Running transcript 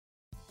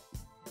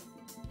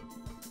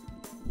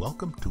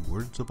Welcome to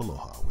Words of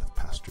Aloha with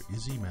Pastor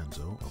Isidoro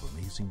Manzo of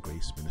Amazing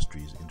Grace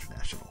Ministries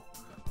International.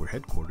 We're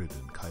headquartered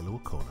in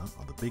Kailua-Kona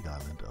on the Big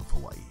Island of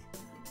Hawaii.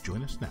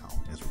 Join us now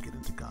as we get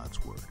into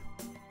God's Word.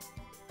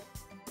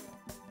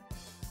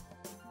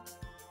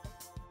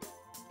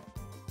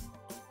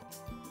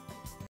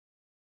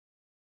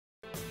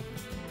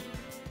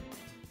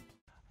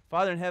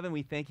 Father in heaven,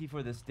 we thank you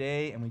for this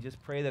day, and we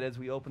just pray that as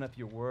we open up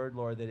your word,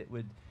 Lord, that it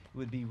would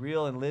be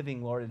real and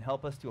living, Lord, and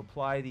help us to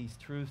apply these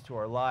truths to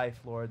our life,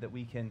 Lord, that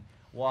we can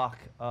walk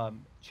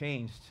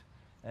changed,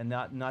 and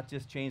not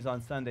just changed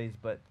on Sundays,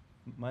 but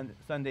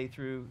Sunday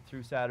through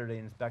Saturday,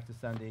 and it's back to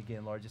Sunday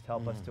again, Lord. Just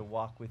help us to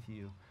walk with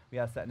you. We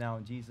ask that now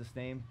in Jesus'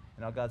 name,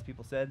 and all God's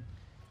people said,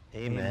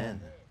 Amen.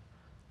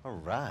 All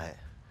right.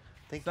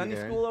 Thank you, Sunday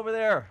Aaron. school over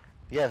there.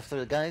 Yeah, for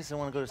the guys that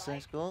want to go to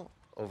Sunday school,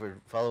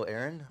 follow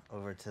Aaron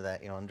over to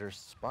that yonder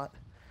spot.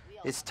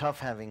 It's tough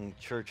having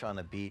church on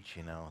a beach,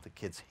 you know. The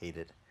kids hate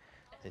it.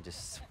 They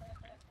just...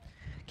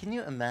 Can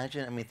you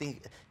imagine? I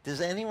mean,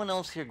 does anyone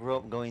else here grow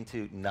up going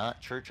to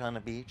not church on a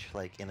beach,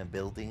 like in a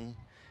building,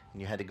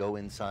 and you had to go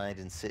inside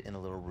and sit in a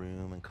little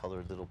room and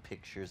color little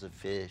pictures of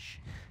fish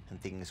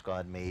and things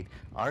God made?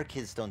 Our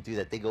kids don't do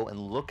that. They go and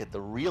look at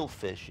the real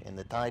fish in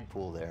the tide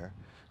pool there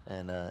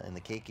and in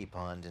the keiki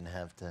pond and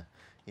have to,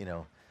 you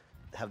know,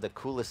 have the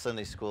coolest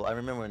Sunday school. I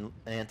remember when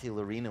Auntie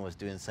Lorena was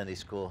doing Sunday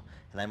school,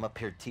 and I'm up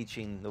here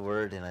teaching the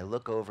word, and I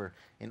look over,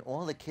 and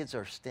all the kids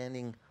are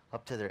standing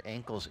up to their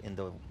ankles in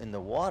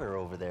the water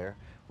over there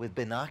with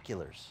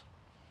binoculars,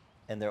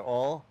 and they're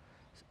all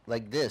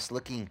like this,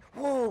 looking,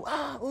 whoa,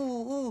 ah,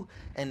 ooh, ooh.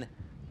 And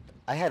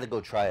I had to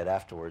go try it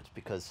afterwards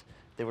because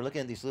they were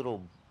looking at these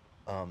little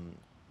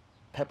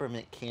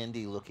peppermint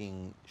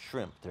candy-looking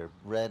shrimp. They're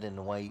red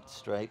and white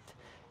striped,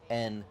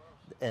 and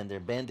they're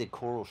banded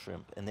coral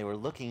shrimp, and they were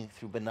looking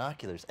through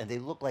binoculars, and they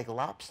look like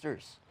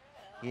lobsters,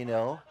 you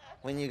know,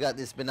 when you got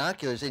these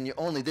binoculars and you're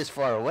only this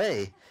far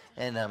away.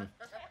 And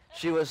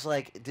she was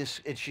like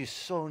this, and she's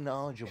so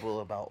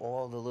knowledgeable about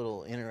all the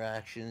little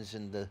interactions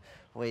and the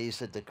ways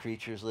that the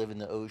creatures live in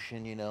the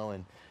ocean, you know.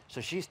 And so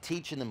she's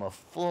teaching them a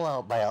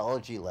full-out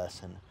biology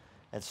lesson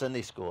at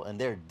Sunday school, and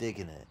they're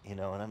digging it, you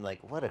know. And I'm like,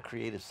 what a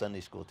creative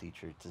Sunday school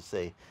teacher to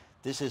say,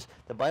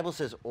 the Bible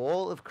says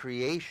all of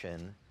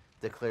creation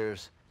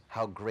declares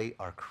how great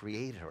our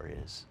Creator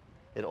is.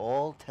 It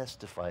all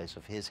testifies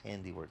of His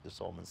handiwork, the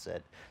psalmist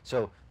said.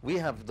 So we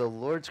have the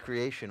Lord's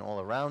creation all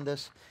around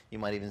us. You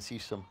might even see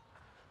some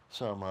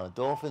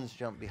dolphins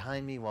jump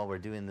behind me while we're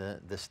doing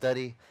the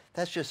study.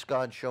 That's just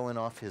God showing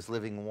off His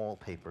living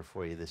wallpaper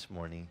for you this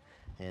morning.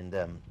 And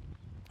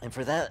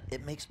for that,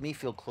 it makes me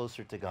feel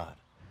closer to God.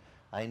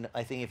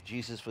 I think if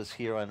Jesus was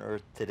here on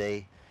earth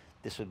today,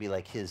 this would be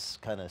like His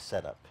kind of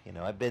setup. You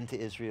know, I've been to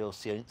Israel,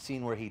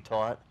 seen where He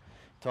taught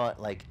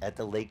like at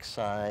the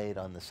lakeside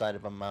on the side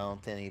of a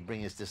mountain. He'd bring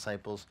His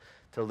disciples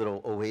to a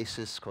little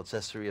oasis called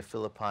Caesarea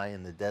Philippi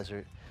in the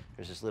desert.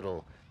 There's this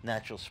little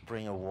natural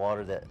spring of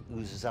water that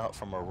oozes out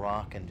from a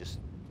rock, and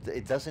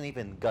it doesn't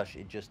even gush.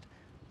 It just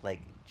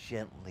like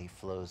gently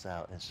flows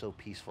out, and it's so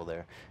peaceful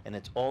there. And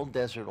it's all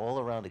desert all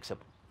around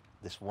except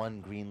this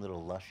one green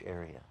little lush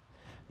area.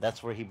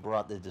 That's where He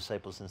brought the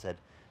disciples and said,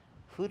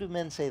 "Who do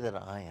men say that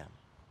I am?"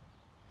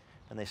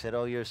 And they said,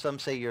 "Oh, some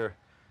say you're,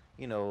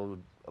 you know,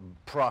 a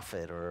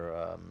prophet,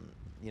 or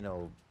you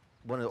know,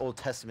 one of the Old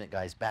Testament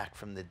guys back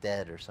from the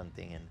dead or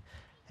something."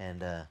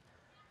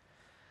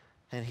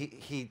 And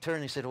he turned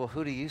and he said, "Well,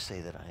 who do you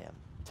say that I am?"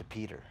 To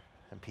Peter.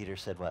 And Peter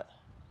said, "What?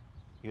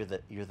 You're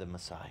the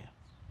Messiah.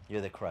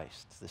 You're the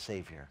Christ, the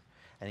Savior."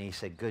 And he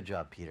said, "Good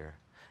job, Peter."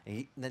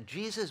 Now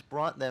Jesus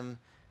brought them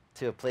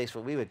to a place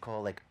what we would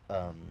call like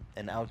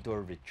an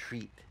outdoor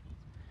retreat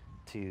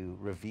to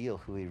reveal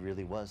who He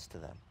really was to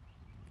them.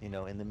 You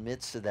know, in the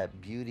midst of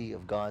that beauty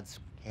of God's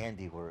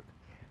handiwork,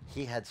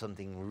 He had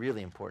something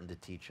really important to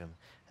teach them,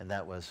 and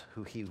that was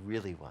who He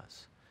really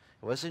was.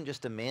 It wasn't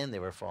just a man they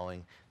were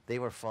following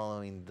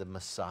the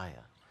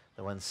Messiah,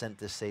 the one sent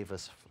to save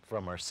us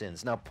from our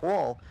sins. Now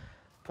Paul,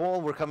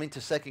 we're coming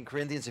to 2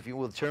 Corinthians. If you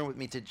will turn with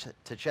me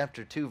to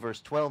chapter 2,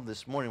 verse 12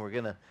 this morning, we're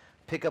going to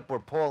pick up where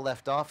Paul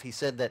left off. He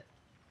said that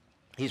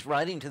he's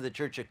writing to the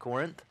church at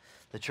Corinth,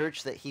 the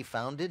church that he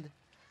founded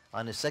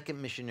on his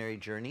second missionary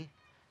journey.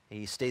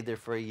 He stayed there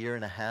for 1.5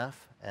 years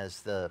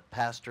as the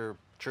pastor,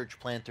 church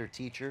planter,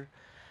 teacher.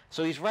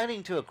 So he's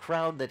writing to a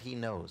crowd that he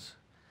knows,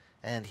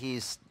 and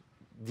he's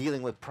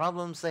dealing with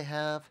problems they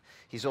have.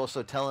 He's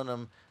also telling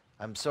them,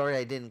 "I'm sorry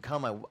I didn't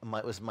come.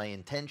 It was my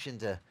intention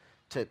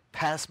to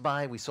pass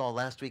by." We saw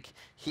last week,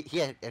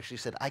 he actually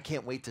said, "I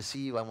can't wait to see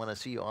you. I want to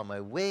see you on my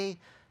way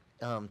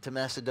to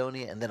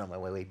Macedonia, and then on my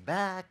way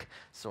back,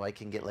 so I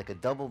can get like a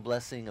double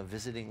blessing of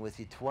visiting with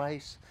you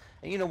twice."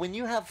 And you know, when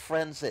you have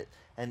friends that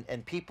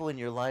and people in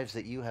your lives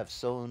that you have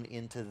sown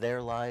into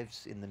their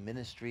lives in the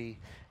ministry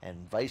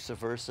and vice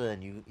versa,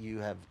 and you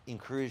have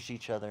encouraged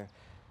each other,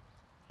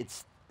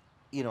 it's,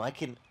 you know, I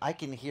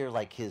can hear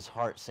like his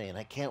heart saying,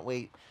 "I can't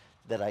wait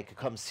that I could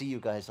come see you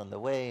guys on the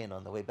way and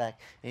on the way back.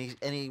 And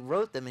he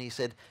wrote them, and he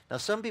said, now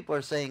some people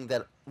are saying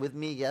that with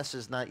me, yes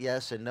is not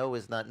yes and no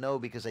is not no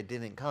because I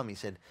didn't come. He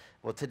said,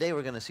 well, today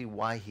we're going to see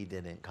why he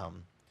didn't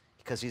come,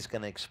 because he's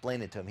going to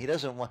explain it to him. He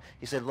doesn't want,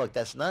 he said, look,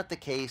 that's not the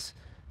case.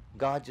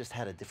 God just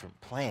had a different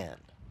plan.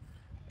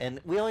 And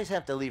we always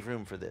have to leave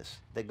room for this,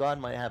 that God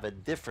might have a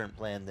different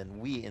plan than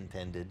we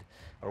intended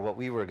or what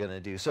we were going to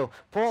do. So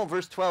Paul,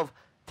 verse 12,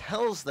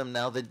 tells them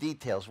now the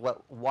details,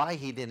 why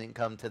he didn't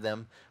come to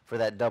them for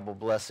that double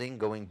blessing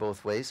going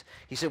both ways.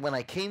 He said, when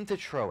I came to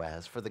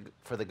Troas for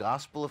the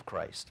gospel of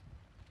Christ,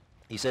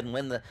 he said,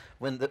 when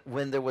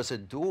there was a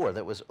door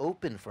that was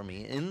open for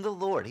me in the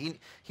Lord,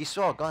 he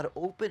saw God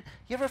open.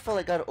 You ever felt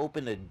like God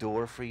opened a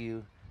door for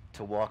you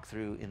to walk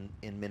through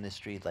in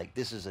ministry? Like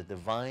this is a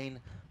divine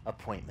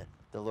appointment.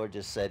 The Lord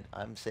just said,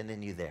 I'm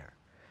sending you there.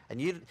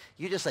 And you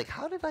just like,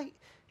 how did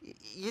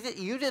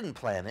you didn't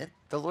plan it.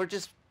 The Lord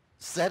just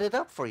set it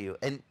up for you.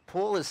 And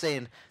Paul is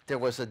saying there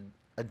was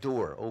a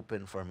door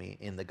open for me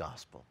in the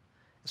gospel.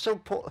 So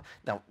Paul,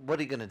 now what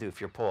are you going to do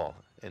if you're Paul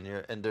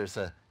and there's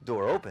a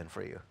door open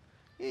for you?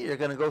 You're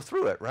going to go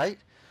through it, right?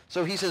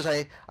 So he says,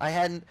 I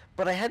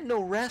had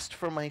no rest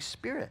for my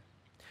spirit.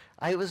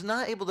 I was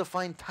not able to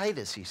find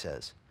Titus, he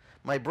says,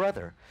 my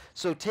brother.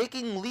 So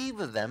taking leave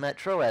of them at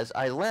Troas,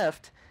 I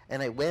left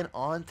and I went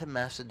on to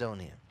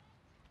Macedonia.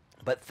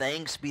 But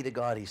thanks be to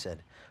God, he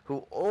said,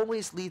 who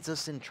always leads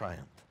us in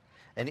triumph,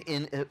 and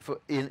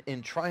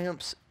in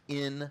triumphs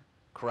in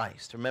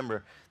Christ.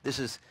 Remember,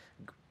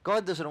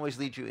 God doesn't always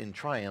lead you in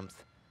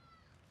triumph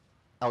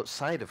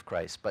outside of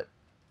Christ, but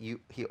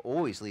he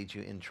always leads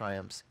you in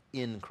triumphs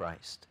in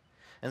Christ.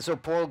 And so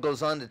Paul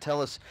goes on to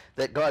tell us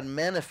that God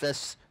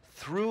manifests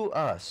through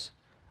us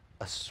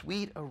a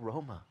sweet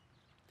aroma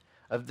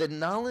of the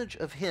knowledge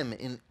of him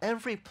in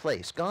every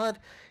place. God,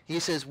 he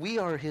says, we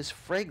are his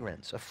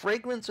fragrance, a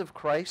fragrance of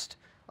Christ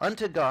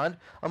unto God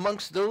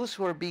amongst those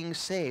who are being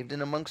saved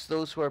and amongst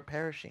those who are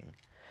perishing.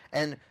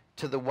 And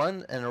to the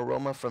one an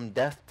aroma from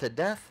death to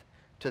death,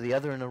 to the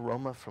other an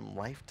aroma from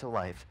life to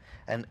life.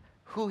 And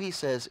who, he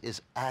says,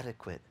 is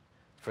adequate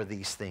for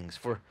these things.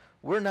 For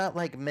we're not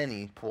like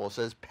many, Paul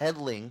says,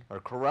 peddling or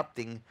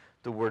corrupting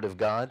the word of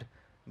God,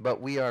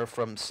 but we are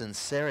from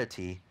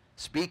sincerity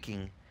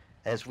speaking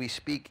as we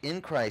speak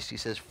in Christ. He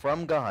says,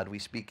 from God we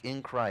speak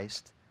in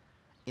Christ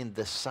in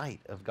the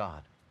sight of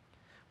God.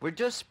 We're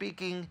just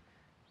speaking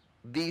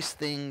these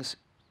things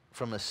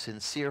from a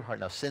sincere heart.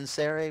 Now,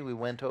 sincere, we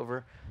went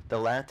over. The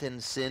Latin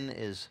sin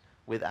is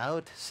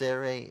without,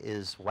 cere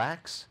is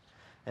wax,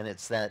 and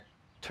it's that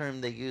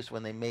term they used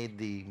when they made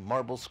the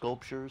marble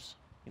sculptures.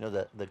 You know,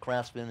 the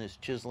craftsman is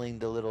chiseling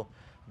the little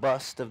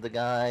bust of the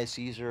guy,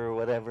 Caesar or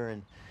whatever,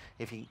 and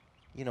if he,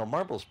 you know,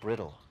 marble's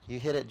brittle. You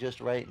hit it just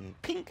right and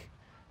pink,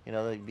 you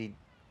know, they'd be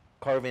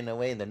carving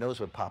away and the nose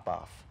would pop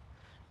off.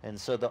 And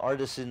so the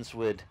artisans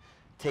would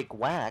take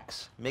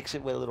wax, mix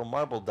it with a little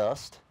marble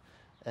dust,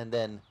 and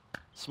then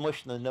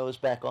smush the nose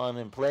back on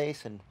in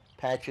place and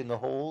patch in the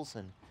holes,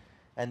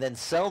 and then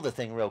sell the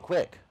thing real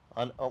quick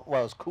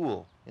while it's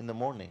cool in the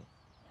morning.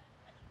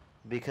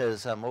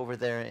 Because over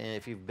there, and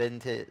if you've been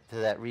to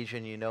that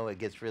region, you know it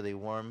gets really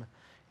warm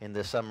in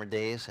the summer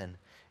days. And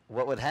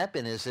what would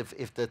happen is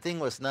if the thing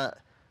was not,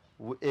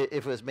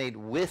 if it was made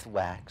with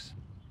wax,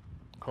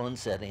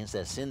 consere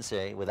instead of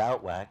sincere,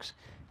 without wax,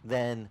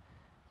 then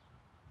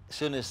as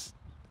soon as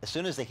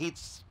the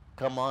heat's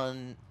come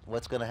on,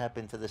 what's going to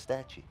happen to the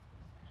statue?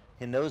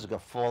 Your nose is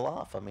going to fall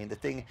off. I mean, the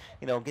thing,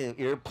 you know,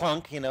 you're a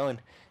punk, you know, and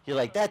you're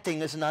like, that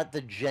thing is not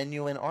the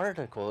genuine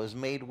article. It's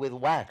made with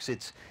wax.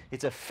 It's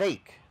a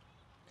fake.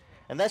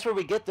 And that's where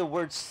we get the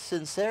word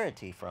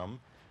sincerity from,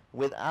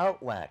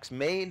 without wax.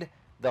 Made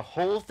the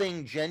whole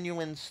thing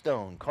genuine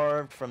stone,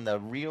 carved from the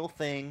real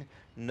thing,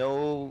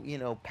 no, you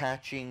know,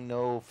 patching,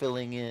 no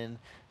filling in,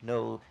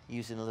 no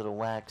using a little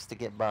wax to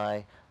get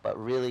by,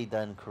 but really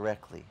done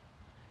correctly.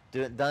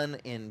 Done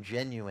in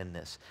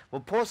genuineness.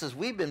 Well, Paul says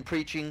we've been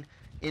preaching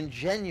in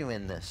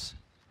genuineness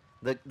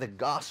the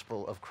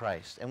gospel of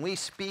Christ. And we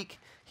speak,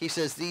 he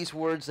says, these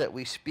words that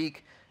we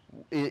speak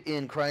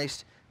in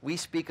Christ, we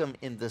speak them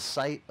in the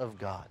sight of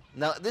God.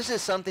 Now, this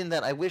is something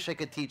that I wish I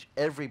could teach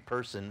every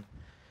person,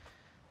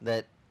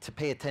 that to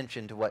pay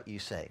attention to what you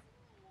say.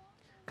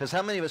 Because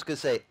how many of us could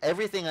say,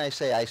 everything I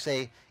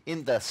say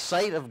in the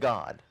sight of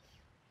God?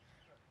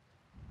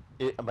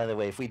 By the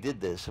way, if we did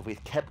this, if we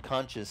kept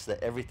conscious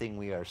that everything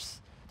we are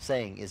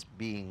saying is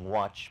being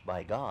watched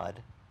by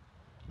God,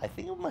 I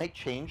think it might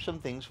change some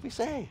things we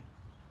say.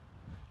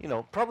 You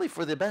know, probably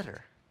for the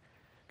better.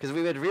 Because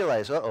we would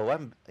realize,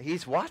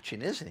 he's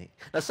watching, isn't he?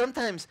 Now,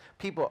 sometimes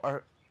people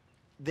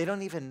they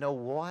don't even know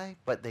why,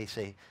 but they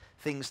say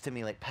things to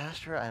me like,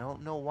 Pastor, I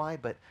don't know why,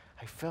 but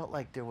I felt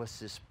like there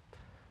was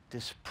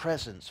this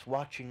presence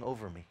watching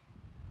over me.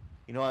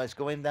 You know, I was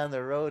going down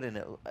the road,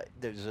 and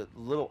there's a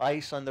little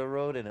ice on the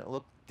road, and it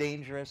looked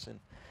dangerous, and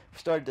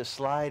started to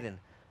slide, and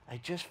I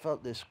just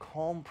felt this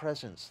calm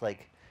presence,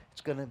 like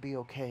it's going to be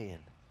okay.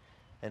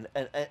 And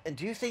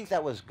do you think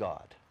that was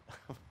God?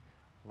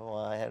 Well,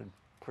 I had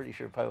pretty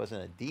sure it probably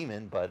wasn't a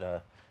demon,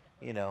 but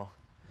you know,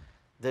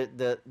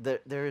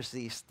 There's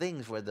these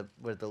things where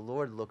the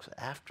Lord looks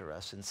after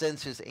us and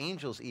sends his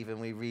angels, even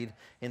we read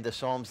in the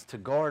Psalms, to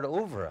guard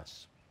over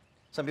us.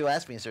 Some people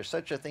ask me, is there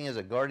such a thing as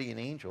a guardian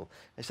angel?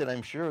 I said,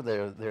 I'm sure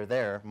they're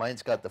there.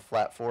 Mine's got the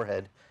flat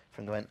forehead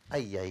from going,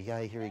 ay, ay,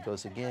 ay, here he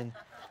goes again.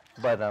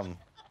 But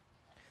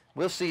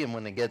we'll see him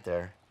when they get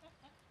there.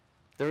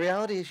 The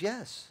reality is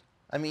yes.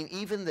 I mean,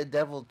 even the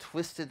devil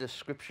twisted the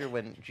scripture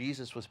when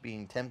Jesus was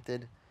being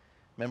tempted.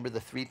 Remember the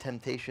 3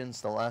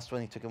 temptations? The last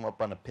one, he took him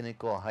up on a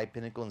pinnacle, a high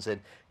pinnacle, and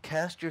said,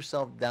 cast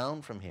yourself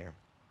down from here.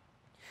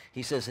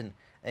 He says,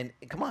 and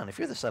come on, if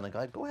you're the Son of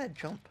God, go ahead,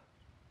 jump.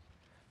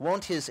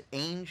 Won't his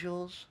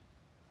angels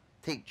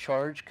take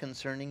charge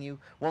concerning you?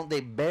 Won't they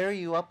bear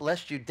you up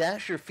lest you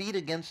dash your feet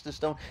against a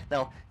stone?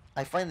 Now,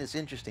 I find this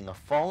interesting. A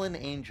fallen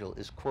angel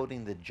is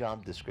quoting the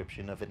job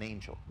description of an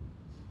angel.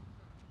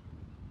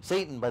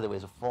 Satan, by the way,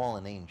 is a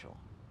fallen angel.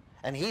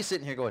 And he's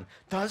sitting here going,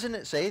 doesn't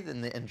it say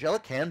in the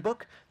angelic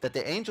handbook that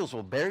the angels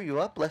will bear you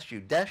up lest you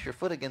dash your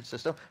foot against a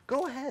stone?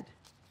 Go ahead.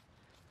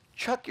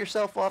 Chuck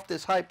yourself off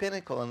this high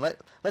pinnacle and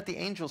let the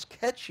angels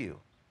catch you.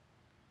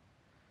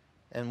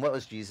 And what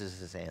was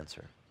Jesus'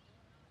 answer?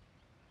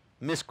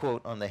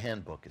 Misquote on the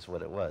handbook is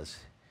what it was.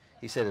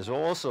 He said, it's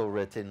also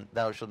written,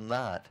 thou shalt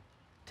not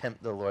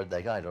tempt the Lord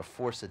thy God, or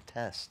force a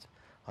test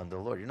on the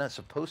Lord. You're not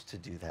supposed to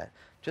do that.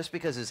 Just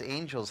because his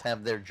angels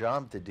have their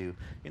job to do,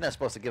 you're not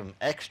supposed to give them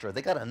extra.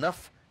 They got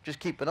enough just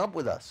keeping up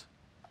with us,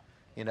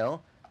 you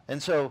know.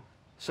 And so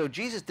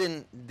Jesus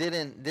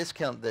didn't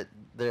discount that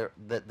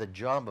the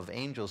job of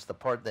angels, the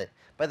part that,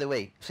 by the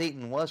way,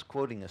 Satan was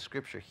quoting a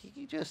scripture.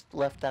 He just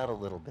left out a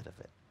little bit of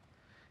it.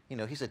 You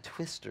know, he's a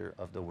twister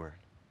of the word.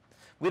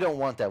 We don't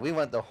want that. We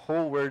want the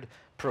whole word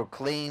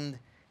proclaimed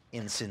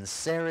in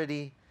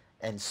sincerity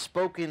and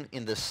spoken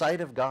in the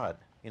sight of God.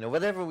 You know,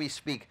 whatever we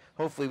speak,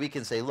 hopefully we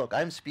can say, look,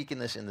 I'm speaking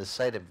this in the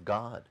sight of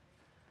God.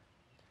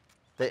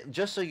 That,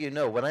 just so you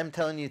know, what I'm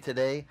telling you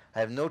today, I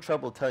have no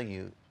trouble telling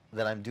you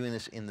that I'm doing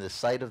this in the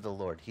sight of the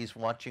Lord. He's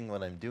watching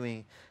what I'm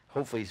doing.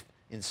 Hopefully he's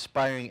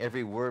inspiring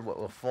every word, what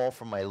will fall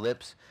from my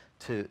lips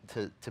to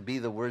be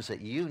the words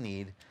that you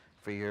need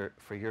for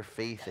your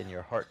faith and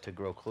your heart to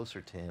grow closer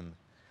to him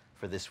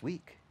for this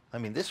week. I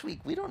mean, this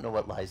week, we don't know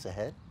what lies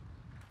ahead,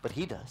 but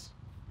he does.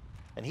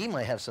 And he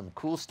might have some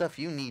cool stuff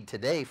you need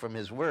today from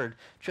his word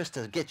just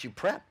to get you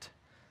prepped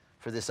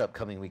for this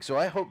upcoming week. So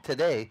I hope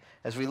today,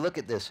 as we look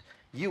at this,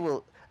 you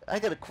will... I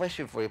got a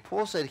question for you.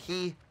 Paul said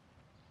he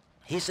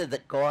said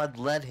that God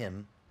led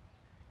him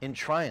in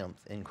triumph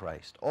in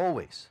Christ,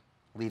 always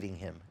leading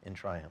him in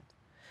triumph,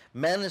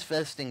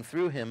 manifesting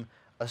through him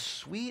a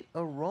sweet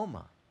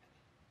aroma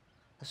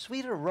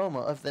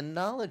of the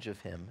knowledge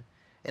of him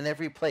in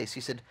every place.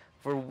 He said,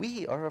 for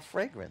we are a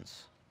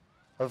fragrance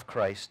of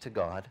Christ to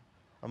God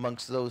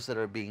amongst those that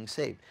are being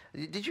saved.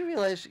 Did you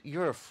realize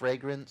you're a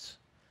fragrance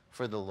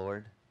for the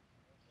Lord?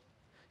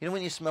 You know,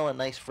 when you smell a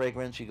nice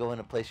fragrance, you go in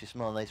a place, you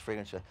smell a nice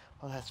fragrance, you're like,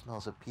 oh, that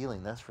smells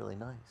appealing. That's really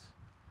nice.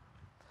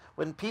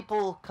 When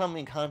people come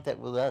in contact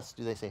with us,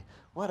 do they say,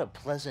 what a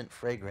pleasant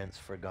fragrance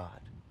for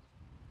God?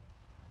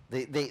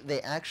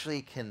 They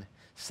actually can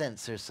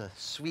sense there's a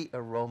sweet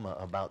aroma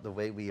about the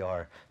way we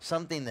are,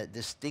 something that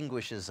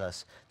distinguishes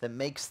us, that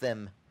makes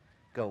them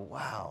go,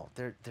 wow,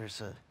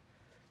 there's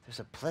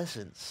a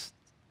pleasance,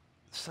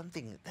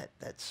 something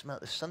that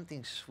smells, there's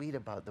something sweet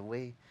about the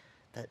way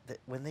that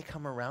when they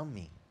come around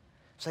me.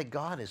 It's like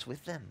God is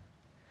with them.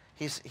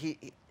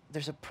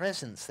 There's a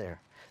presence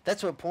there.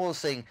 That's what Paul is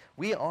saying.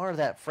 We are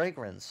that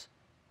fragrance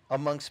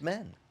amongst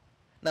men.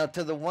 Now,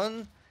 to the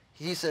one,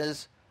 he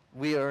says,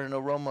 we are an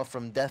aroma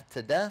from death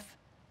to death,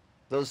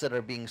 those that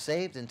are being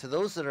saved, and to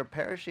those that are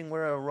perishing,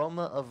 we're an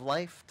aroma of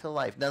life to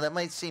life. Now, that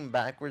might seem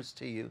backwards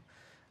to you.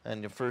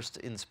 On your first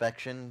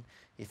inspection,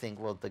 you think,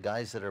 well, the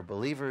guys that are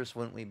believers,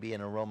 wouldn't we be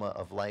an aroma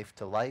of life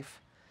to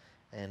life?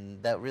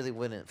 And that really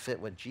wouldn't fit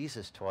what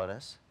Jesus taught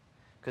us.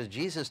 Because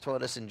Jesus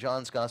taught us in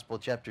John's Gospel,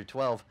 chapter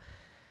 12,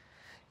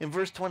 in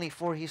verse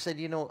 24, he said,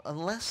 you know,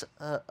 unless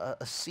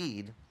a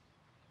seed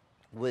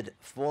would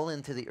fall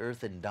into the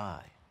earth and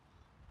die,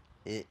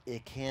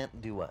 it can't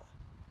do what?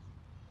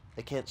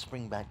 It can't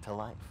spring back to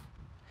life.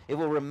 It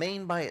will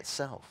remain by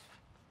itself.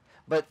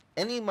 But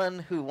anyone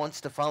who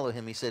wants to follow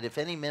him, he said, if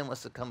any man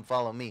wants to come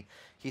follow me,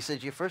 he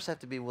said, you first have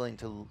to be willing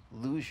to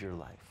lose your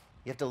life.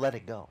 You have to let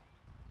it go.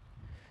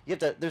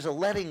 There's a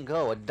letting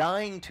go, a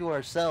dying to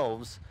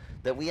ourselves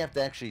that we have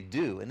to actually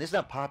do. And it's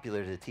not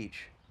popular to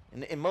teach.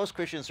 In most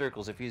Christian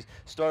circles, if you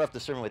start off the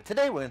sermon with,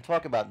 today we're going to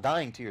talk about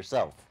dying to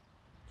yourself.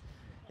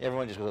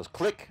 Everyone just goes,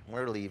 click,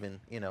 we're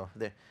leaving. You know,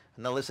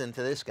 now listen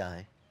to this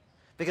guy.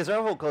 Because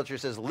our whole culture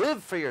says,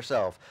 live for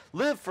yourself.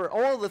 Live for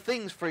all the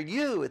things for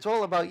you. It's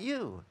all about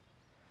you.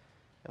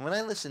 And when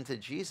I listen to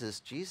Jesus,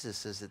 Jesus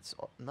says it's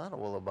not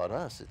all about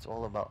us. It's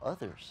all about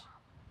others.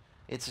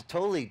 It's a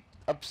totally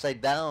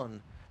upside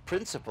down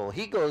principle.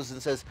 He goes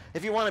and says,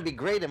 if you want to be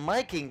great in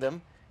my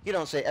kingdom, you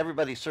don't say,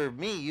 everybody serve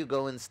me. You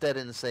go instead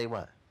and say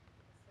what?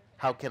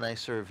 How can I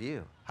serve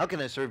you? How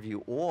can I serve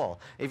you all?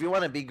 If you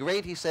want to be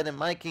great, he said, in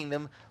my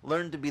kingdom,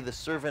 learn to be the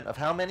servant of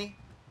how many?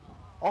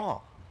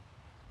 All.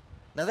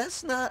 Now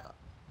that's not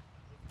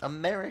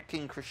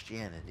American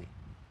Christianity.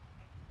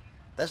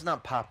 That's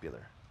not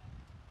popular.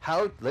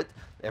 Let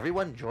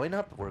everyone join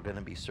up. We're going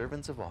to be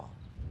servants of all.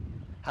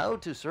 How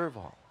to serve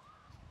all?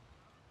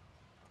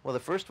 Well, the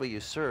first way you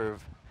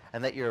serve,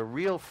 and that you're a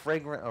real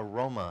fragrant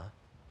aroma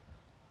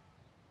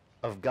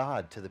of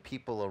God to the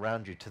people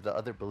around you, to the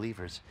other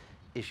believers,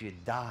 is you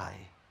die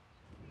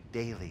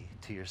daily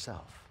to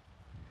yourself.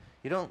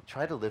 You don't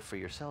try to live for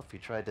yourself. You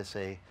try to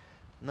say,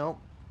 no,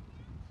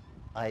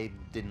 I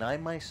deny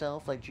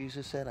myself, like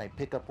Jesus said. I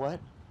pick up what?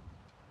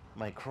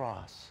 My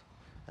cross,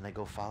 and I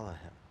go follow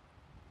him.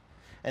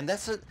 And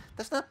that's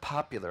not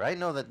popular. I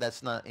know that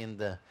that's not in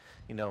the,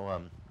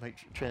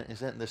 is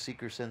that in the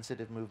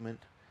seeker-sensitive movement?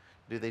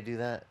 Do they do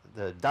that?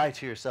 The die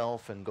to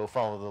yourself and go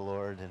follow the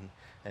Lord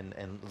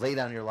and lay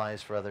down your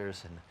lives for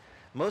others. And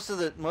most of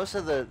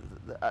the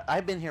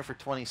I've been here for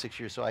 26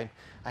 years, so I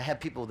have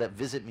people that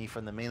visit me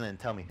from the mainland and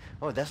tell me,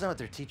 oh, that's not what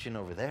they're teaching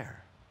over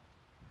there.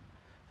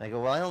 And I go,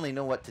 well, I only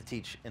know what to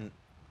teach, and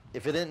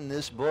if it isn't in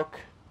this book,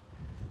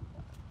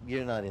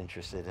 you're not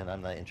interested, and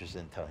I'm not interested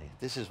in telling you.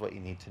 This is what you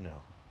need to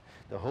know.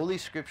 The Holy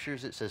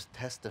Scriptures, it says,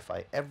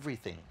 testify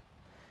everything.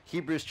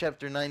 Hebrews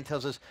chapter 9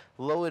 tells us,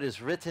 lo, it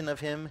is written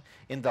of him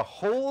in the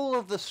whole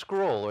of the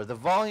scroll, or the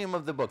volume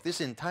of the book. This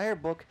entire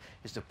book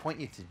is to point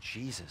you to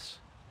Jesus.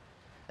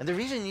 And the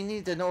reason you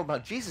need to know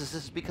about Jesus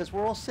is because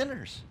we're all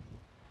sinners.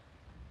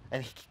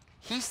 And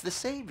he's the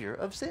Savior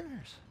of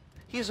sinners.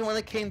 He's the one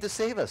that came to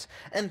save us.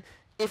 And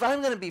if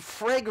I'm going to be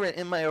fragrant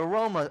in my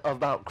aroma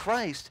about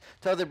Christ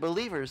to other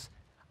believers,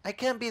 I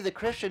can't be the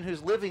Christian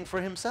who's living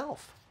for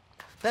himself.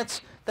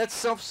 That's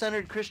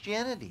self-centered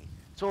Christianity.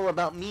 It's all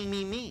about me,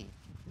 me, me.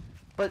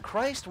 But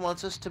Christ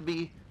wants us to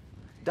be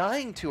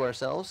dying to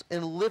ourselves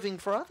and living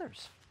for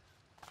others.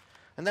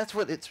 And that's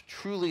what it's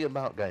truly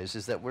about, guys,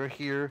 is that we're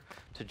here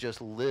to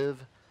just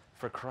live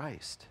for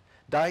Christ.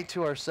 Die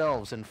to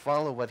ourselves and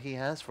follow what he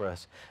has for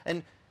us.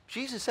 And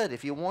Jesus said,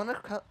 if you want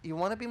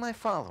to be my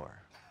follower,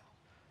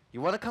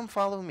 you want to come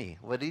follow me,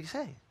 what did he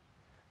say?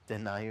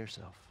 Deny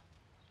yourself.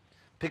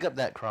 Pick up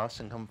that cross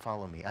and come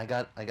follow me. I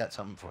got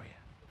something for you.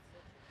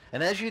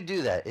 And as you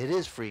do that, it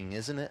is freeing,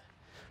 isn't it?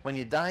 When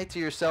you die to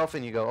yourself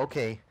and you go,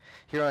 okay,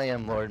 here I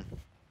am, Lord.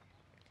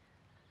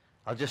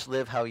 I'll just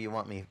live how you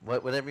want me.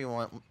 Whatever you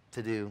want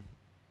to do.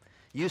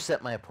 You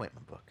set my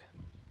appointment book.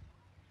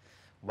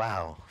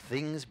 Wow,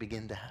 things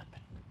begin to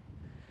happen.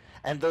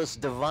 And those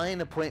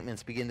divine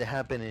appointments begin to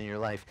happen in your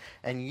life.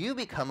 And you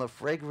become a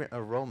fragrant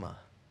aroma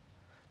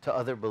to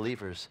other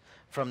believers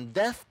from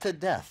death to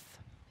death.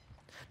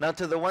 Now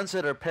to the ones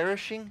that are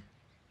perishing,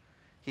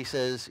 he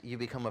says, you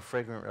become a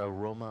fragrant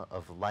aroma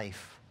of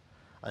life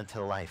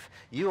unto life.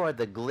 You are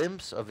the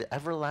glimpse of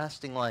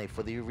everlasting life,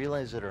 whether you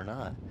realize it or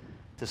not.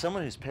 To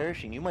someone who's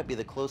perishing, you might be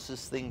the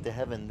closest thing to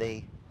heaven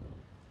they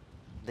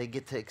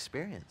get to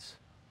experience.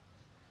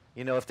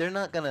 You know, if they're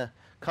not going to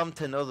come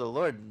to know the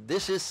Lord,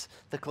 this is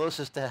the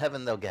closest to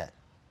heaven they'll get.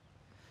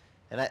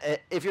 And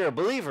if you're a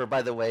believer,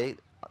 by the way,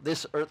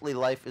 this earthly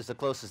life is the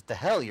closest to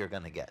hell you're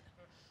going to get.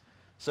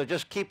 So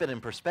just keep it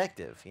in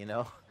perspective, you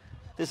know.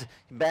 This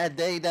bad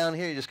day down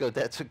here, you just go,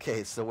 that's okay.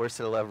 It's the worst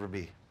it'll ever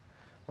be.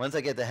 Once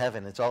I get to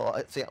heaven,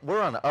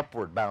 we're on an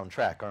upward bound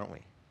track, aren't we?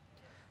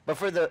 But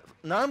for the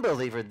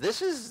non-believer,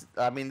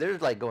 they're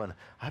like going,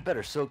 I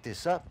better soak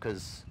this up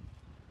because,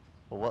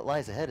 well, what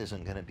lies ahead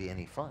isn't going to be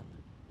any fun.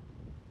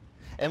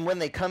 And when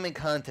they come in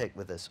contact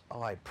with us,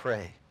 oh, I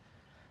pray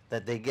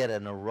that they get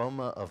an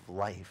aroma of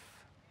life,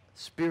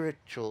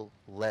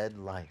 spiritual-led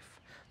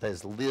life that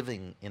is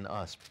living in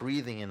us,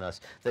 breathing in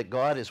us, that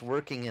God is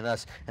working in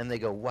us, and they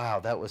go, wow,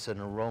 that was an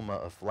aroma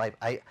of life.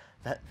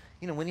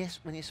 When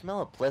you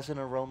smell a pleasant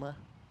aroma,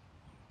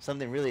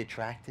 something really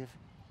attractive.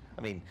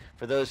 I mean,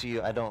 for those of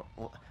you,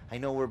 I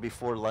know we're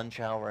before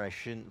lunch hour. I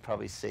shouldn't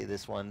probably say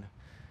this one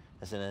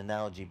as an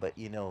analogy, but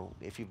you know,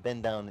 if you've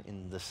been down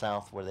in the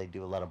South where they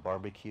do a lot of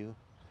barbecue,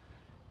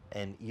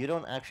 and you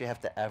don't actually have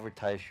to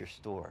advertise your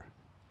store.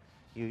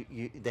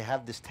 They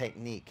have this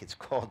technique. It's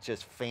called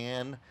just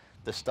fan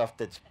the stuff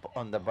that's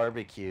on the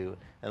barbecue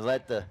and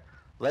let the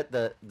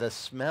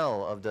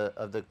smell of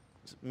the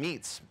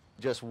meats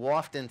just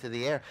waft into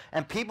the air,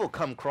 and people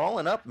come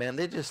crawling up, man.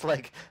 They just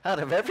like out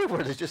of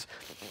everywhere. They just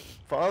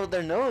follow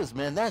their nose,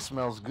 man. That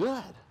smells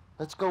good.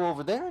 Let's go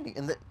over there and eat.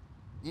 And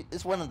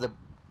it's one of the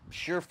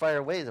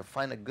surefire ways to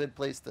find a good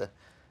place to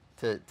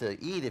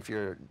eat if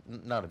you're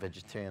not a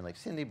vegetarian like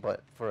Cindy,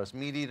 but for us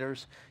meat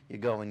eaters, you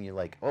go and you're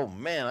like, oh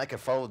man, I can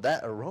follow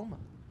that aroma.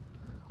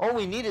 All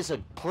we need is a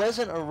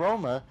pleasant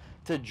aroma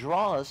to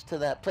draw us to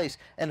that place.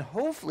 And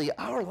hopefully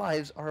our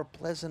lives are a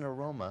pleasant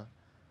aroma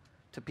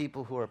to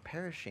people who are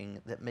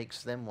perishing that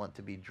makes them want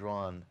to be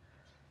drawn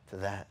to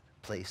that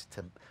place.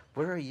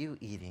 Where are you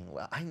eating?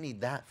 Well, I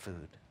need that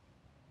food.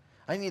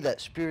 I need that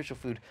spiritual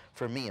food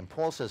for me. And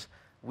Paul says,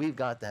 we've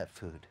got that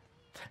food.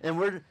 And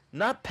we're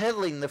not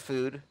peddling the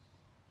food.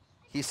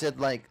 He said,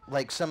 like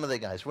some of the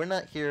guys, we're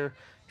not here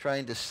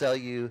trying to sell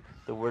you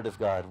the Word of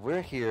God.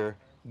 We're here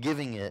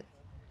giving it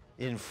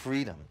in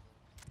freedom.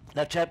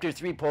 Now, chapter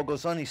 3, Paul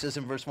goes on, he says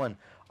in verse 1,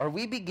 are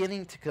we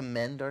beginning to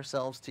commend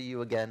ourselves to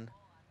you again?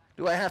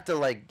 Do I have to,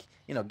 like,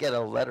 get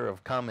a letter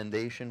of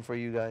commendation for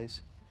you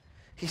guys?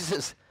 He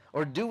says,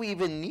 or do we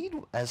even need,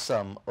 as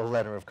some, a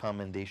letter of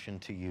commendation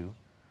to you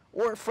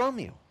or from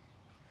you?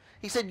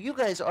 He said, you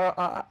guys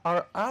are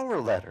our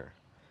letter,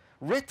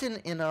 written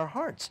in our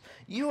hearts.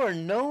 You are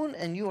known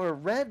and you are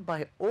read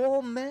by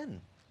all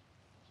men,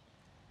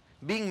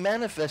 being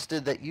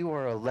manifested that you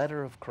are a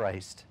letter of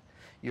Christ.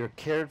 You're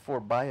cared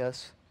for by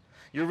us.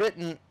 You're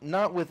written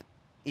not with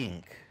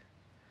ink,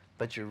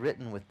 but you're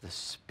written with the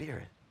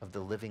Spirit of the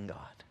living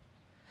God.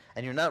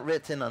 And you're not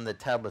written on the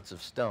tablets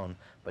of stone,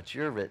 but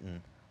you're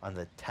written on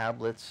the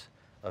tablets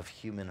of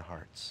human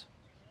hearts.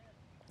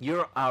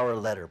 You're our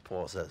letter,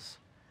 Paul says,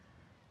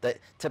 that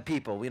to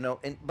people,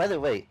 and by the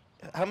way,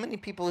 how many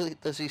people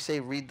does he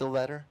say read the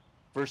letter?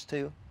 Verse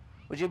 2.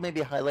 Would you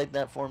maybe highlight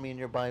that for me in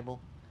your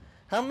Bible?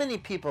 How many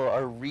people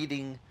are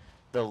reading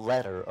the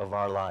letter of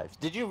our lives?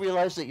 Did you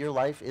realize that your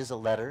life is a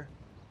letter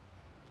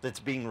that's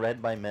being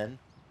read by men?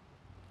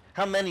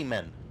 How many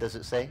men does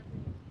it say?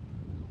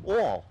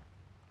 All.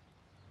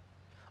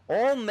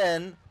 All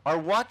men are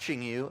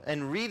watching you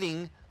and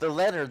reading the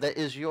letter that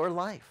is your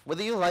life,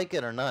 whether you like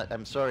it or not.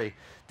 I'm sorry.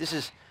 This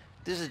is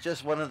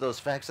just one of those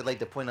facts I'd like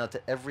to point out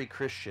to every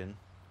Christian,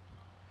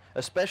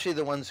 especially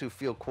the ones who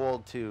feel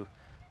called to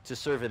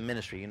serve in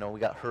ministry. We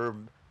got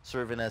Herb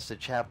serving as the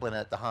chaplain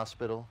at the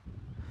hospital.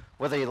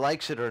 Whether he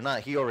likes it or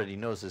not, he already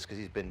knows this because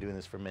he's been doing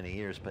this for many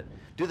years. But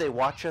do they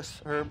watch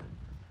us, Herb,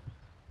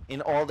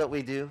 in all that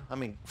we do? I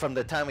mean, from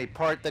the time we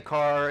park the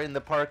car in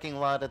the parking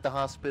lot at the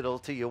hospital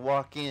till you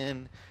walk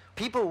in,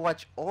 people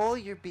watch all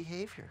your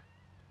behavior.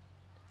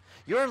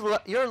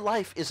 Your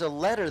life is a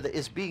letter that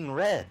is being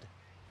read.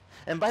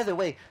 And by the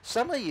way,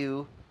 some of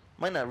you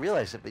might not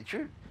realize it, but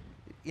you're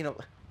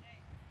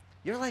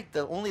like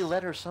the only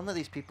letter some of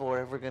these people are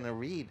ever going to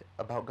read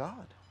about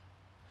God.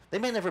 They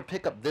may never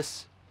pick up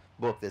this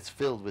book that's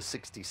filled with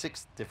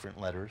 66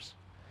 different letters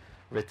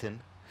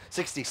written,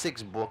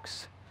 66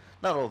 books.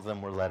 Not all of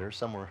them were letters.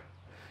 Some were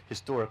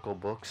historical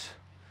books.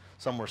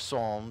 Some were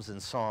psalms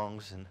and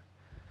songs and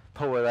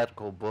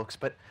poetical books.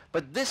 But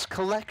this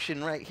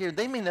collection right here,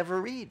 they may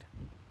never read.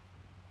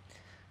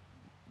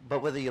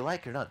 But whether you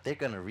like it or not, they're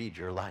going to read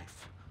your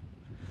life.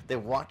 They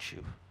watch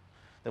you.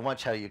 They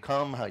watch how you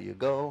come, how you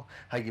go,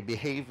 how you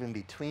behave in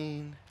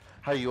between,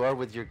 how you are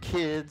with your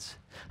kids,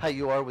 how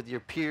you are with your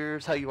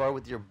peers, how you are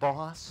with your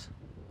boss.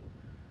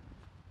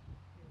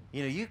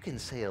 You can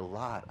say a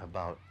lot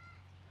about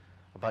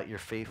your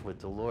faith with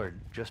the Lord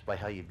just by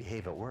how you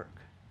behave at work.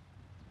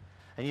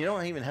 And you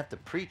don't even have to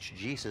preach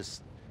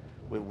Jesus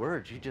with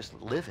words. You just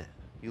live it.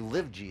 You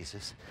live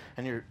Jesus,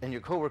 and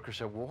your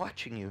coworkers are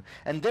watching you,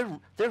 and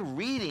they're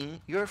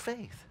reading your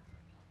faith.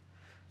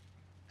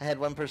 I had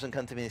one person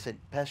come to me and said,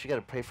 "Pastor, you got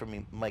to pray for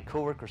me. My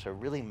coworkers are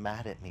really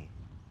mad at me.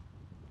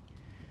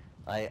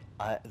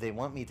 They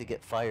want me to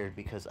get fired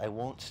because I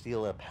won't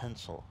steal a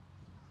pencil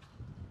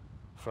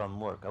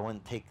from work. I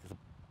wouldn't take the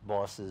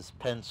boss's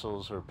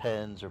pencils or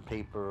pens or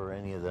paper or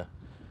any of the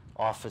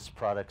office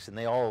products, and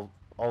they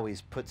always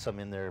put some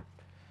in their,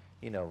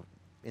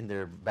 in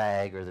their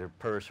bag or their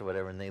purse or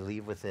whatever, and they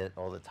leave with it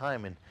all the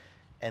time.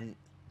 And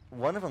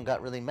one of them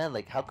got really mad,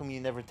 like, how come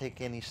you never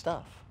take any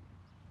stuff?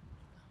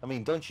 I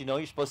mean, don't you know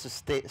you're supposed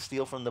to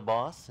steal from the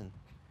boss? And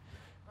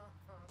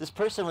this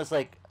person was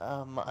like,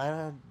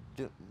 I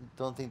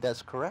don't think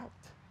that's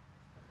correct.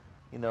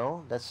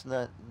 That's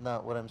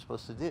not what I'm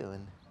supposed to do.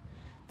 And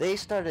they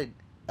started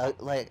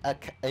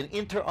an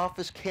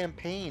inter-office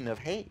campaign of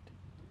hate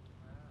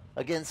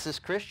against this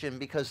Christian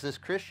because this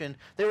Christian,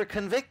 they were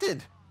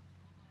convicted.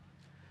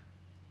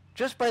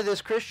 Just by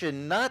this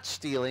Christian not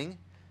stealing,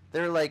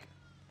 they're like,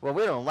 well,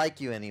 we don't like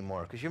you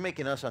anymore because you're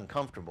making us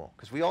uncomfortable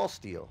because we all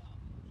steal.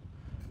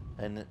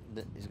 And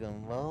he's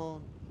going,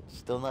 well,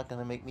 still not going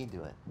to make me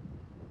do it.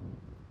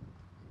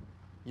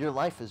 Your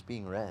life is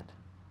being read.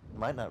 You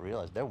might not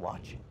realize they're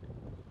watching.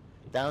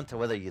 Down to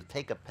whether you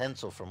take a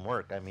pencil from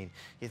work. I mean,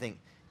 you think,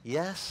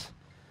 yes,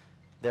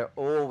 they're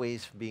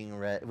always being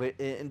read.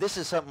 And this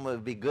is something that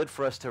would be good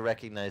for us to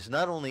recognize.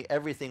 Not only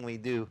everything we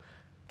do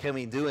can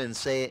we do and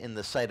say it in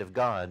the sight of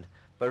God,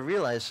 but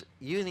realize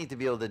you need to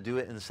be able to do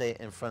it and say it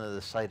in front of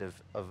the sight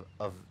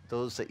of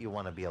those that you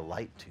want to be a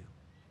light to.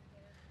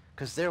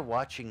 Because they're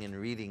watching and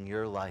reading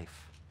your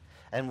life.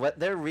 And what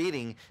they're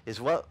reading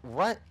is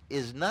what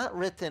is not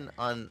written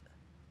on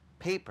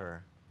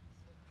paper,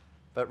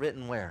 but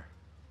written where?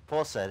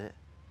 Paul said it,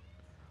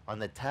 on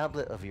the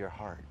tablet of your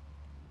heart.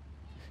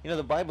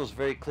 The Bible's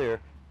very clear.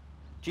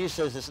 Jesus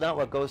says it's not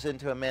what goes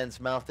into a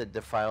man's mouth that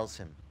defiles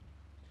him.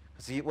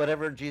 See,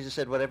 whatever Jesus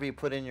said, whatever you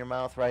put in your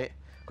mouth, right,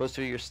 goes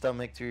through your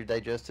stomach, through your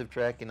digestive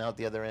tract, and out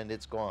the other end,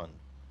 it's gone.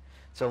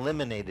 It's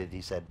eliminated,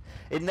 he said.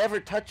 It never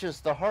touches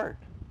the heart.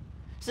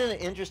 Isn't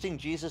it interesting?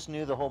 Jesus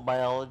knew the whole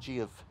biology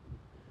of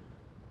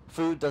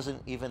food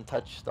doesn't even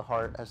touch the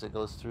heart as it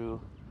goes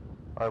through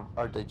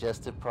our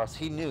digestive process.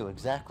 He knew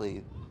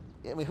exactly.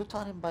 I mean, who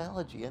taught him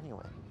biology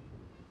anyway?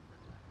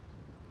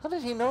 How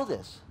did he know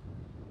this?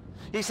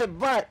 He said,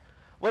 but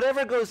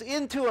whatever goes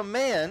into a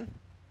man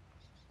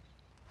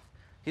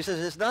He says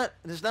it's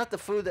not the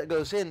food that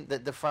goes in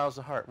that defiles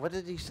the heart. What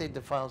did he say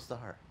defiles the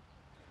heart?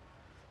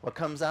 What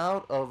comes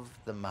out of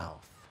the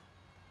mouth.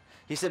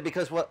 He said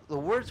because the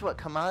words what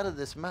come out of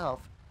this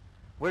mouth,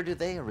 where do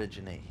they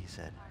originate? He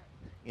said,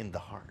 in the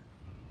heart.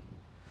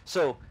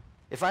 So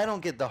if I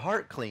don't get the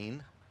heart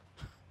clean,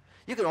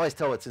 you can always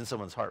tell what's in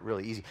someone's heart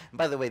really easy. And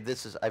by the way,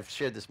 I've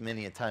shared this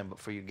many a time, but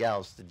for you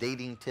gals, the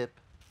dating tip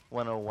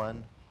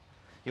 101.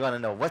 You want to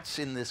know what's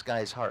in this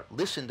guy's heart.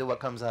 Listen to what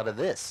comes out of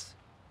this.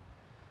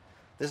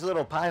 This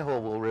little pie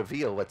hole will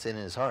reveal what's in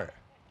his heart.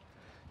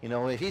 You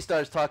know, if he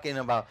starts talking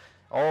about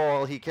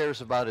all he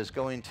cares about is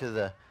going to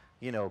the,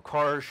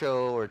 car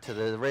show or to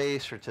the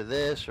race or to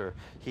this, or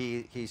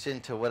he's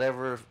into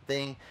whatever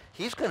thing,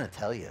 he's going to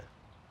tell you.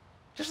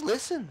 Just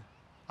listen.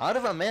 Out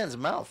of a man's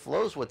mouth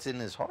flows what's in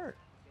his heart.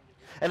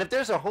 And if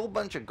there's a whole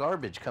bunch of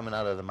garbage coming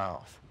out of the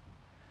mouth,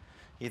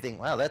 you think,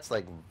 wow, that's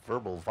like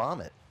verbal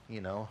vomit,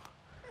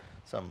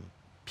 some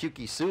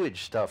pukey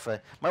sewage stuff.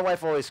 My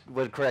wife always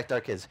would correct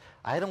our kids.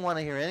 I don't want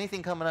to hear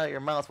anything coming out of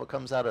your mouth what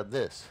comes out of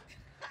this.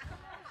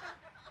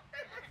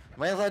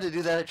 Am I allowed to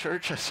do that at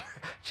church? I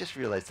just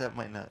realized that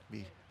might not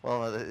be.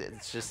 Well,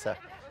 it's just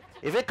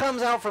if it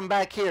comes out from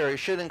back here, it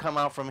shouldn't come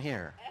out from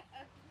here.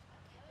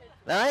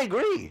 And I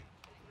agree.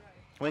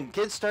 When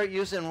kids start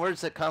using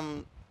words that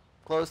come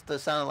close to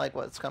sounding like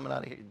what's coming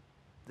out of here,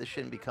 this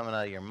shouldn't be coming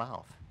out of your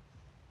mouth.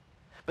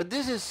 But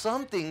this is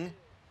something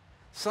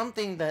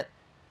that,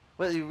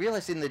 well, you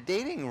realize in the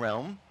dating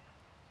realm,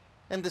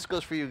 and this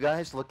goes for you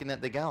guys looking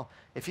at the gal,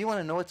 if you want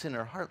to know what's in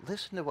her heart,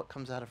 listen to what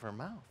comes out of her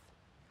mouth.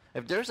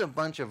 If there's a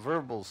bunch of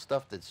verbal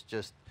stuff that's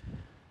just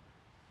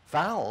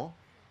foul,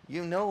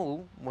 you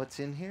know what's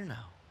in here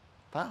now.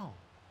 Foul.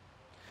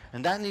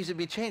 And that needs to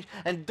be changed.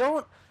 And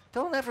don't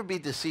ever be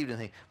deceived and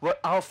think, well,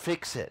 I'll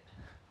fix it.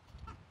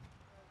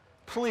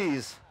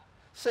 Please,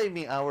 save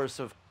me hours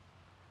of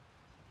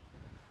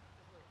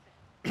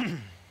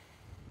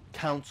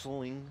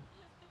counseling.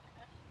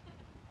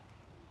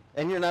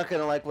 And you're not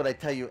going to like what I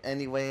tell you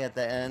anyway at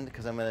the end,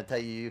 because I'm going to tell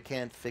you you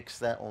can't fix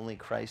that, only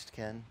Christ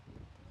can.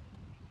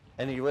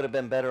 And you would have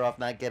been better off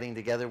not getting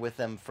together with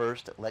them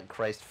first. Let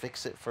Christ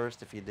fix it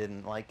first if you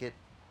didn't like it.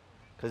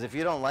 Because if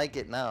you don't like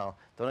it now,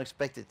 don't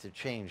expect it to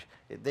change.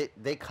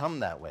 They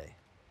come that way.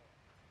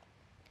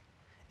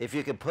 If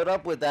you can put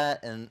up with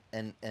that and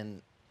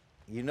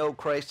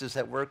Christ is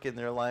at work in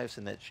their lives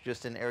and it's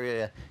just an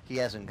area he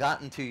hasn't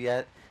gotten to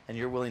yet and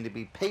you're willing to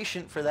be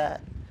patient for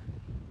that,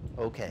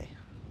 okay.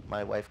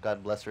 My wife,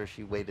 God bless her,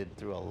 she waited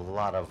through a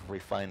lot of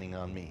refining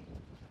on me.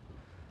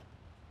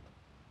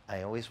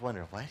 I always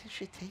wonder, why did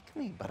she take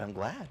me? But I'm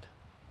glad.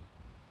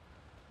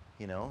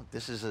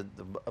 This is a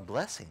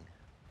blessing.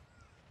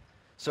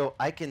 So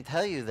I can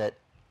tell you that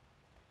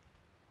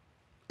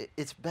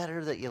it's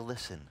better that you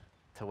listen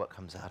to what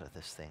comes out of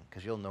this thing,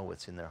 because you'll know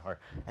what's in their heart.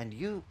 And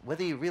you,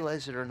 whether you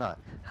realize it or not,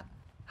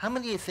 how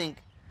many of you think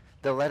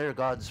the letter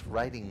God's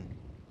writing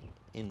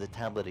in the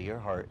tablet of your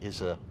heart is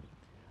a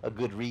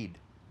good read?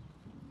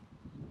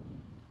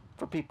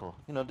 For people,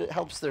 that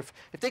helps if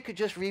they could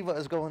just read what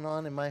was going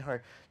on in my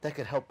heart, that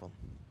could help them.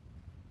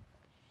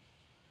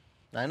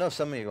 Now, I know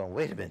some of you are going,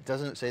 wait a minute,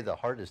 doesn't it say the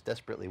heart is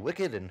desperately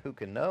wicked and who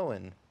can know?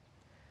 And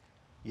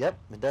yep,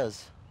 it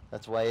does.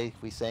 That's why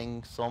we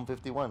sang Psalm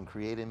 51,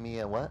 create in me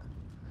a what?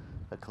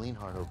 A clean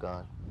heart, O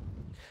God.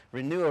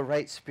 Renew a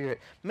right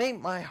spirit.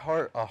 Make my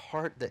heart a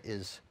heart that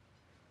is,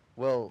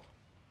 well,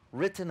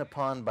 written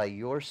upon by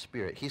your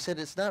spirit. He said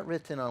it's not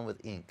written on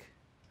with ink.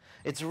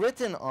 It's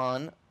written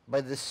on by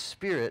the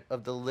Spirit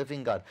of the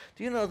living God.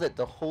 Do you know that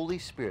the Holy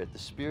Spirit, the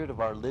Spirit of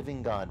our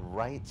living God,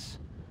 writes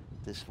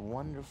this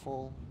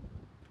wonderful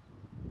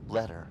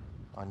letter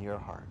on your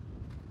heart?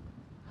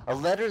 A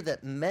letter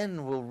that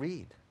men will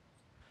read.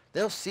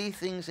 They'll see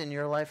things in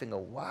your life and go,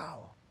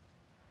 wow.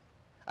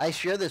 I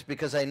share this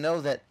because I know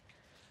that,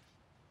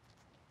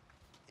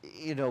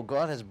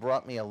 God has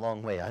brought me a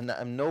long way.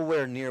 I'm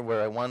nowhere near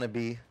where I want to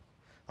be.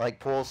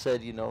 Like Paul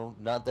said,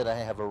 not that I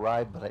have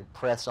arrived, but I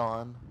press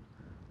on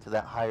to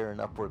that higher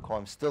and upward call.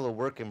 I'm still a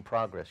work in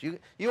progress. You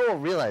all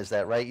realize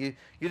that, right? You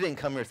didn't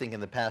come here thinking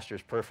the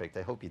pastor's perfect.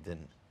 I hope you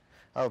didn't.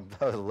 I'll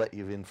let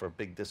you in for a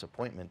big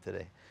disappointment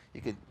today.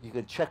 You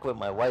could check with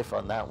my wife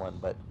on that one,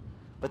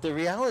 but the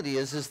reality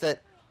is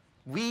that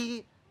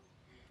we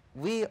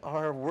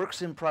are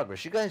works in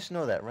progress. You guys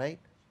know that, right?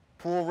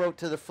 Paul wrote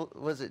to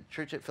the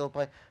church at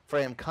Philippi, for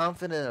I am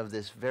confident of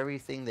this very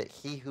thing, that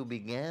he who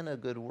began a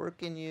good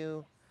work in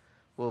you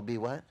will be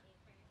what?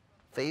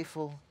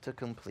 Faithful to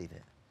complete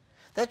it.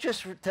 That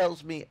just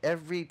tells me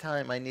every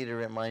time I need a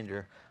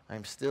reminder,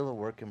 I'm still a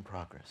work in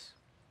progress.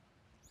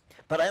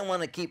 But I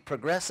want to keep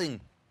progressing.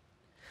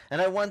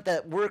 And I want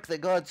that work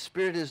that God's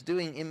Spirit is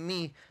doing in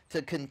me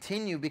to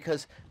continue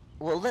because,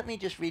 well, let me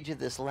just read you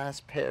this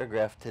last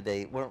paragraph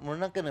today. We're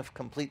not going to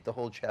complete the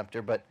whole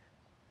chapter, but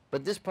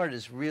this part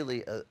is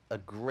really a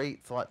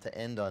great thought to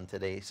end on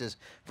today. It says,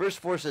 verse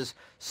 4 says,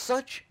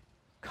 such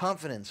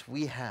confidence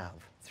we have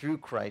through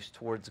Christ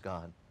towards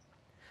God.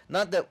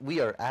 Not that we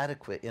are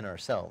adequate in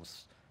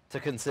ourselves to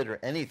consider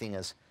anything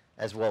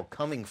as well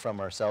coming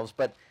from ourselves,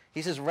 but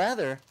he says,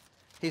 rather,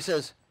 He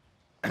says,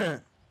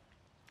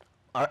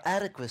 our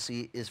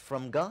adequacy is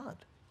from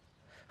God,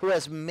 who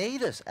has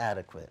made us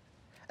adequate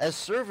as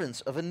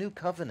servants of a new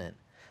covenant,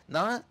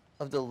 not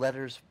of the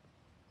letters,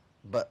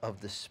 but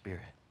of the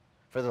Spirit.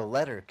 For the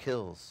letter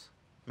kills.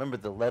 Remember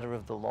the letter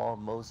of the law of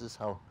Moses,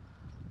 how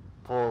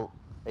Paul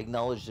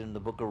acknowledged in the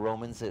book of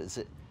Romans,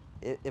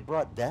 it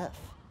brought death.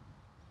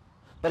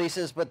 But he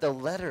says, but the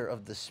letter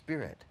of the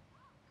Spirit,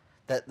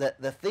 that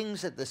the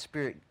things that the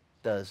Spirit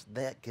does,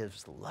 that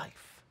gives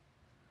life.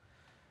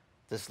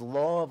 This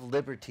law of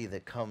liberty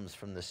that comes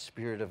from the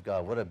Spirit of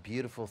God. What a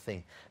beautiful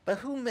thing. But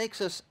who makes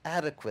us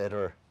adequate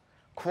or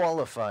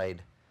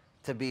qualified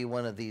to be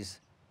one of these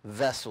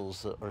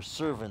vessels or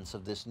servants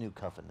of this new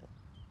covenant?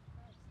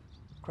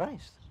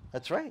 Christ.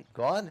 That's right.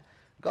 God,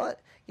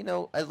 you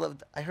know,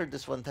 I heard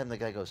this one time, the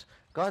guy goes,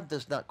 God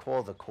does not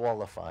call the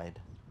qualified.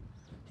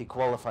 He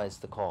qualifies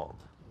the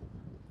called.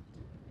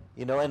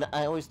 You know, and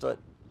I always thought,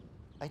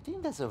 I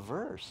think that's a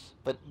verse,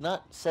 but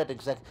not said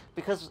exactly.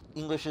 Because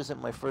English isn't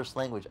my first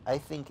language, I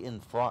think in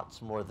thoughts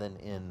more than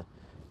in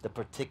the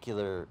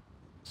particular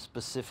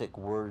specific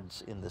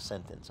words in the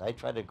sentence. I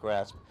try to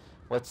grasp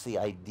what's the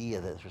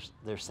idea that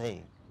they're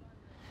saying.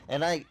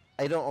 And I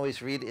don't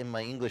always read in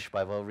my English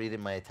Bible, I'll read in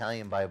my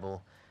Italian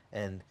Bible,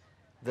 and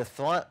the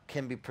thought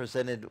can be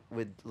presented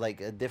with like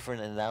a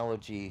different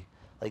analogy.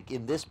 Like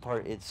in this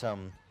part, it's,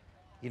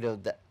 you know,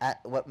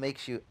 what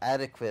makes you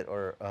adequate,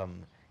 or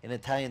in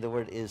Italian the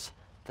word is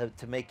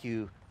to make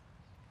you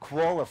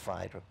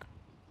qualified or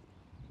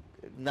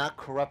not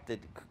corrupted,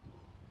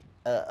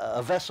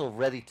 a vessel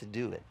ready to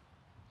do it.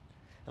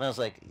 And I was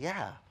like,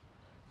 yeah,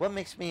 what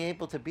makes me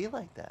able to be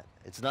like that?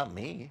 It's not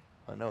me,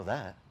 I know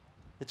that.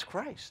 It's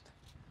Christ.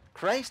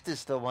 Christ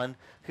is the one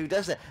who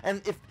does that.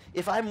 And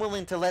if I'm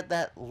willing to let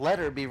that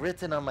letter be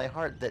written on my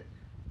heart, that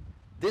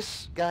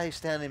this guy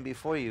standing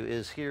before you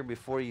is here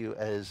before you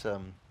as,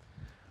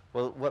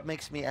 well, what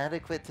makes me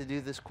adequate to do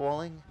this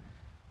calling?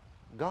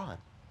 God.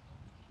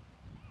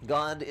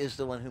 God is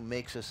the one who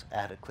makes us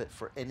adequate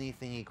for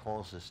anything he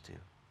calls us to.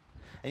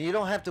 And you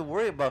don't have to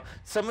worry about,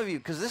 some of you,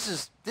 because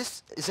this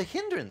is a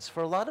hindrance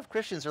for a lot of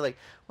Christians. They're like,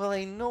 well,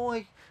 I know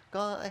I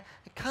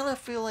kind of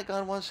feel like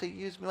God wants to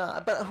use me,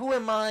 but who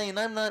am I, and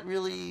I'm not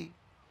really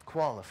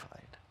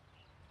qualified.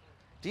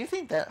 Do you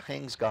think that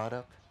hangs God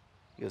up?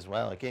 He goes,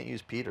 well, I can't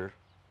use Peter.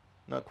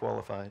 Not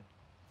qualified.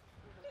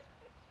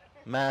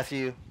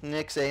 Matthew,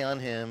 nix A on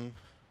him.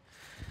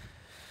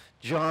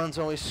 John's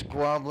always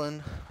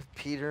squabbling with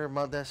Peter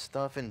about that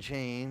stuff, and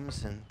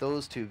James, and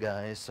those two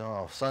guys,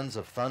 oh, Sons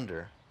of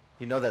Thunder.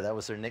 You know that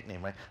was their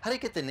nickname, right? How do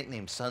you get the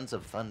nickname Sons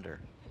of Thunder?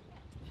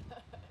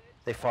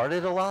 They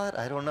farted a lot?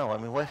 I don't know. I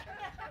mean,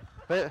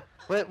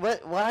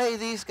 why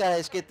these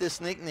guys get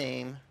this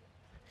nickname?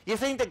 You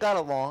think they got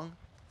along?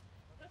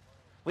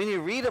 When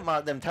you read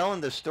about them telling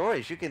the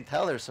stories, you can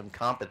tell there's some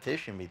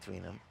competition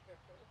between them.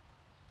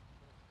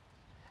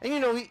 And you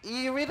know,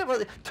 you read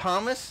about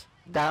Thomas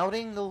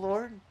doubting the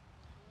Lord.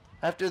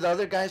 After the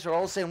other guys are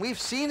all saying, we've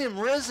seen him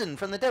risen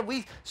from the dead.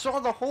 We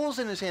saw the holes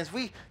in his hands.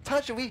 We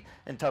touched it.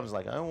 And Tom's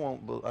like, I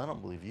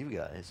don't believe you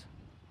guys.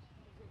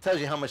 Tells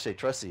you how much they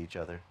trusted each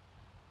other.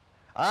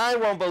 I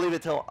won't believe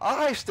it till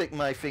I stick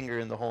my finger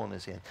in the hole in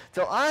his hand.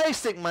 Till I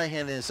stick my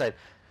hand in his side.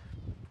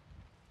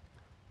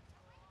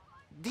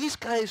 These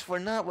guys were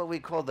not what we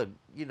call the,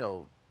 you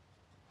know,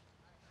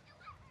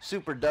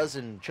 super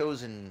dozen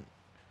chosen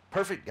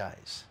perfect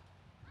guys.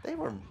 There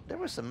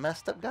were some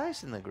messed up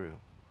guys in the group.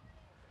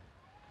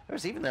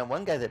 There's even that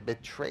one guy that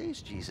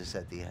betrays Jesus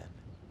at the end.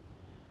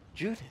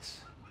 Judas.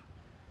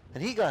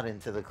 And he got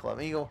into the club.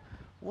 And you go,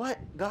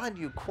 what? God,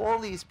 you call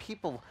these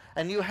people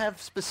and you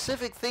have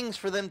specific things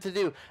for them to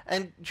do.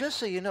 And just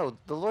so you know,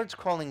 the Lord's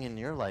calling in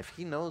your life.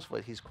 He knows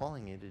what he's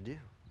calling you to do.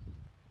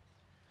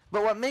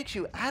 But what makes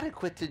you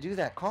adequate to do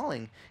that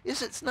calling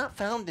is it's not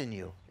found in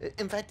you.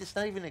 In fact, it's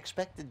not even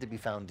expected to be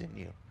found in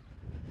you.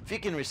 If you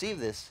can receive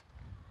this,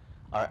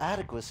 our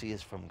adequacy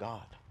is from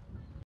God.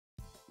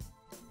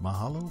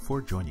 Mahalo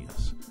for joining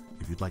us.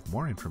 If you'd like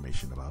more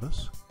information about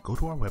us, go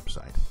to our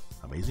website,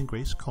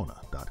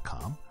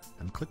 AmazingGraceKona.com,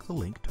 and click the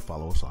link to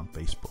follow us on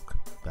Facebook.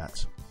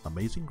 That's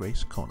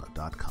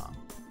AmazingGraceKona.com.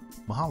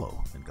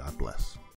 Mahalo, and God bless.